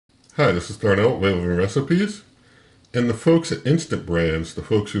Hi, this is Darnell, Whale Recipes. And the folks at Instant Brands, the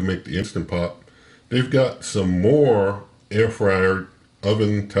folks who make the Instant Pot, they've got some more air fryer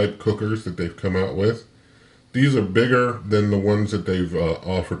oven type cookers that they've come out with. These are bigger than the ones that they've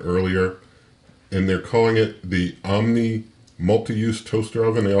offered earlier, and they're calling it the Omni multi-use toaster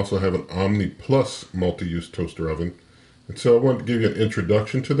oven. They also have an Omni Plus multi-use toaster oven. And so I wanted to give you an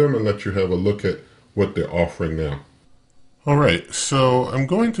introduction to them and let you have a look at what they're offering now. All right, so I'm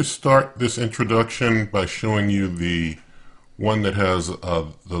going to start this introduction by showing you the one that has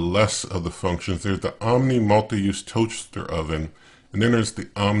the less of the functions. There's the Omni multi-use toaster oven, and then there's the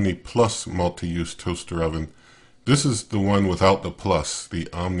Omni Plus multi-use toaster oven. This is the one without the plus, the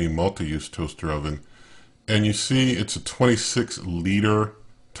Omni multi-use toaster oven. And you see it's a 26-liter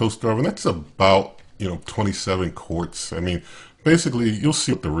toaster oven. That's about, 27 quarts. I mean, basically, you'll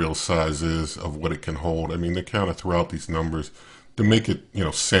see what the real size is of what it can hold. I mean, they kind of throw out these numbers to make it,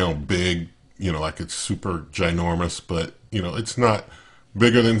 sound big, like it's super ginormous, but, it's not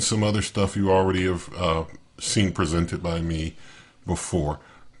bigger than some other stuff you already have seen presented by me before.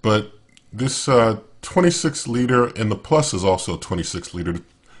 But this 26-liter, and the Plus is also 26-liter.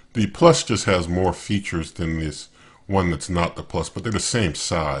 The Plus just has more features than this one that's not the Plus, but they're the same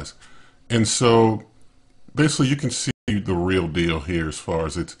size. And so basically you can see the real deal here as far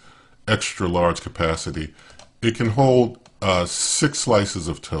as its extra large capacity. It can hold 6 slices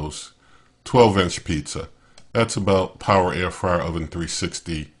of toast, 12-inch pizza. That's about Power Air Fryer Oven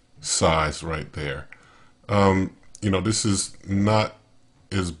 360 size right there. This is not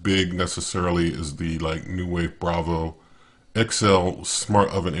as big necessarily as the NuWave Bravo XL Smart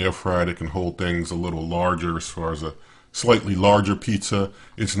Oven Air Fryer that can hold things a little larger as far as a slightly larger pizza.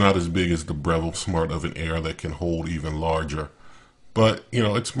 It's not as big as the Breville Smart Oven Air that can hold even larger. But,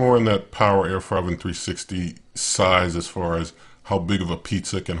 it's more in that Power Air Fryer Oven 360 size as far as how big of a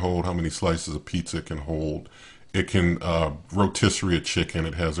pizza it can hold, how many slices of pizza it can hold. It can rotisserie a chicken.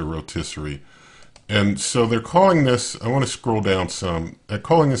 It has a rotisserie. And so they're calling this, I want to scroll down some, they're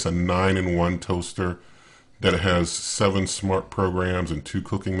calling this a 9-in-1 toaster that has 7 smart programs and 2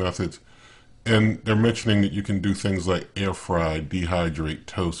 cooking methods. And they're mentioning that you can do things like air fry, dehydrate,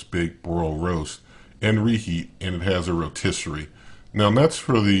 toast, bake, broil, roast, and reheat, and it has a rotisserie. Now that's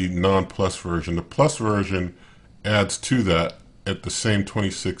for the non-plus version. The plus version adds to that at the same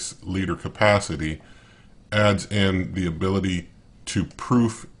 26-liter capacity, adds in the ability to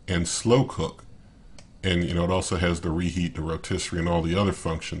proof and slow cook. And it also has the reheat, the rotisserie, and all the other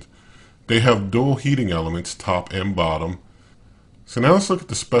functions. They have dual heating elements, top and bottom. So now let's look at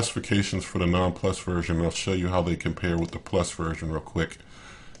the specifications for the non-plus version, and I'll show you how they compare with the plus version real quick.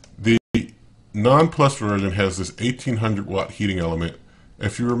 The non-plus version has this 1800 watt heating element.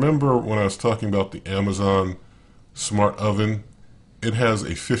 If you remember when I was talking about the Amazon Smart Oven, it has a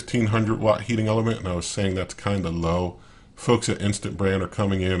 1500 watt heating element, and I was saying that's kind of low. Folks at Instant Brand are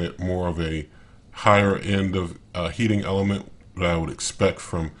coming in at more of a higher end of heating element that I would expect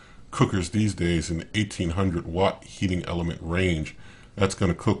from cookers these days in the 1800 watt heating element range. That's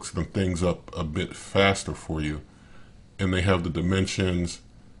going to cook some things up a bit faster for you. And they have the dimensions.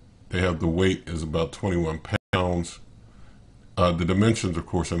 They have the weight is about 21 pounds. The dimensions, of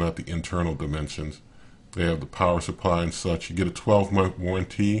course, are not the internal dimensions. They have the power supply and such. You get a 12-month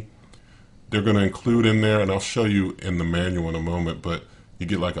warranty. They're going to include in there, and I'll show you in the manual in a moment, but you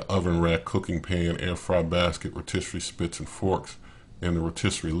get like an oven rack, cooking pan, air fry basket, rotisserie spits and forks, and the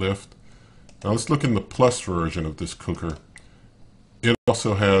rotisserie lift. Now let's look in the plus version of this cooker. It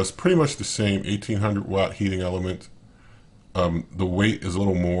also has pretty much the same 1800 watt heating element. The weight is a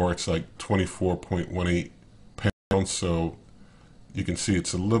little more. It's like 24.18 pounds, so you can see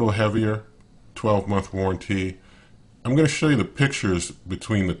it's a little heavier. 12-month warranty. I'm going to show you the pictures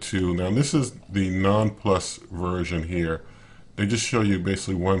between the two. Now this is the non-plus version here. They just show you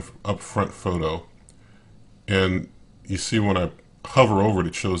basically one up-front photo, and you see when I hover over it,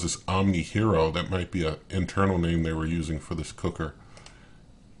 it shows this Omni Hero. That might be an internal name they were using for this cooker.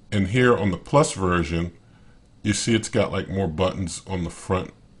 And here on the plus version, you see it's got like more buttons on the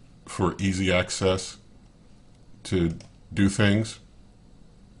front for easy access to do things.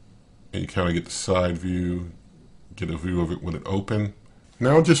 And you kind of get the side view, get a view of it when it open.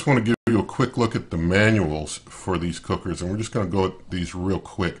 Now I just want to give you a quick look at the manuals for these cookers, and we're just going to go at these real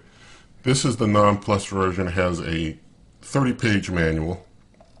quick. This is the non-plus version. It has a 30-page manual,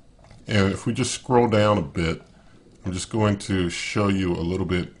 and if we just scroll down a bit, I'm just going to show you a little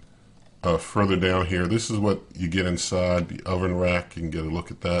bit further down here. This is what you get inside the oven rack. You can get a look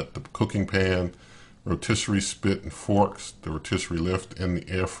at that. The cooking pan, rotisserie spit and forks, the rotisserie lift, and the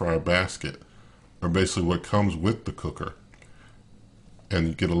air fryer basket are basically what comes with the cooker. and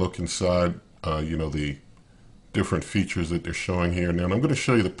you get a look inside, you know, the different features that they're showing here. Now, I'm going to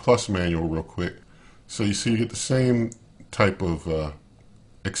show you the Plus manual real quick. So you see you get the same type of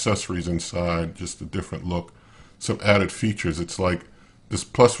accessories inside, just a different look, some added features. It's like this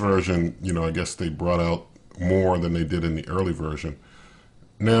Plus version, you know, I guess they brought out more than they did in the early version.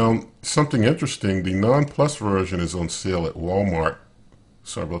 Now, something interesting, the non-Plus version is on sale at Walmart.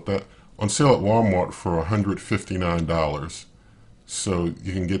 Sorry about that. On sale at Walmart for $159. So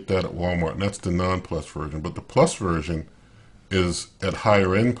you can get that at Walmart, and that's the non-Plus version. But the Plus version is at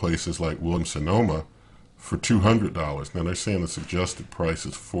higher end places like Williams-Sonoma for $200. Now they're saying the suggested price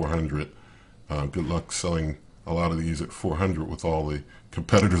is $400. Good luck selling a lot of these at $400 with all the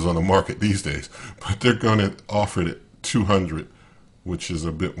competitors on the market these days. But they're going to offer it at $200, which is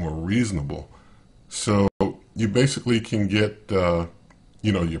a bit more reasonable. So you basically can get,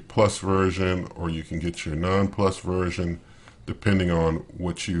 you know, your Plus version, or you can get your non-Plus version, depending on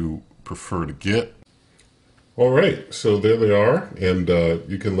what you prefer to get. All right, so there they are, and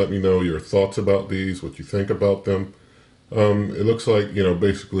you can let me know your thoughts about these, what you think about them. It looks like, you know,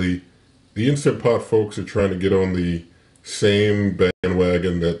 basically the Instant Pot folks are trying to get on the same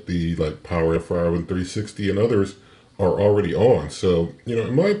bandwagon that the like Power Air-Fryer 360 and others are already on. So, you know,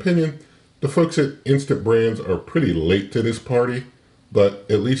 in my opinion, the folks at Instant Brands are pretty late to this party, but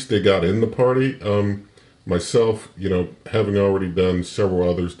at least they got in the party. Myself, you know, having already done several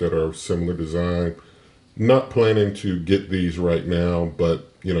others that are similar design, not planning to get these right now,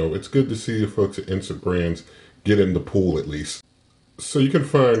 but, you know, it's good to see the folks at Instant Brands get in the pool at least. So you can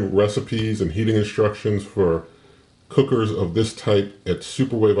find recipes and heating instructions for cookers of this type at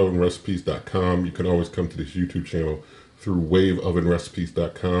superwaveovenrecipes.com. You can always come to this YouTube channel through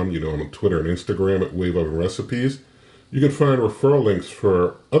waveovenrecipes.com. You know, I'm on Twitter and Instagram at waveovenrecipes. You can find referral links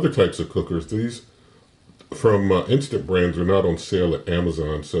for other types of cookers. These from Instant Brands are not on sale at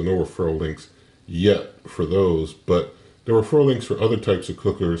Amazon, so no referral links yet for those, but there are referral links for other types of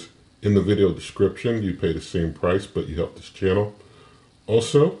cookers in the video description. You pay the same price, but you help this channel.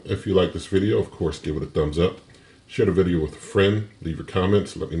 Also, if you like this video, of course, give it a thumbs up. Share the video with a friend. Leave your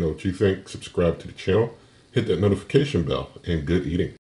comments. Let me know what you think. Subscribe to the channel. Hit that notification bell, and good eating.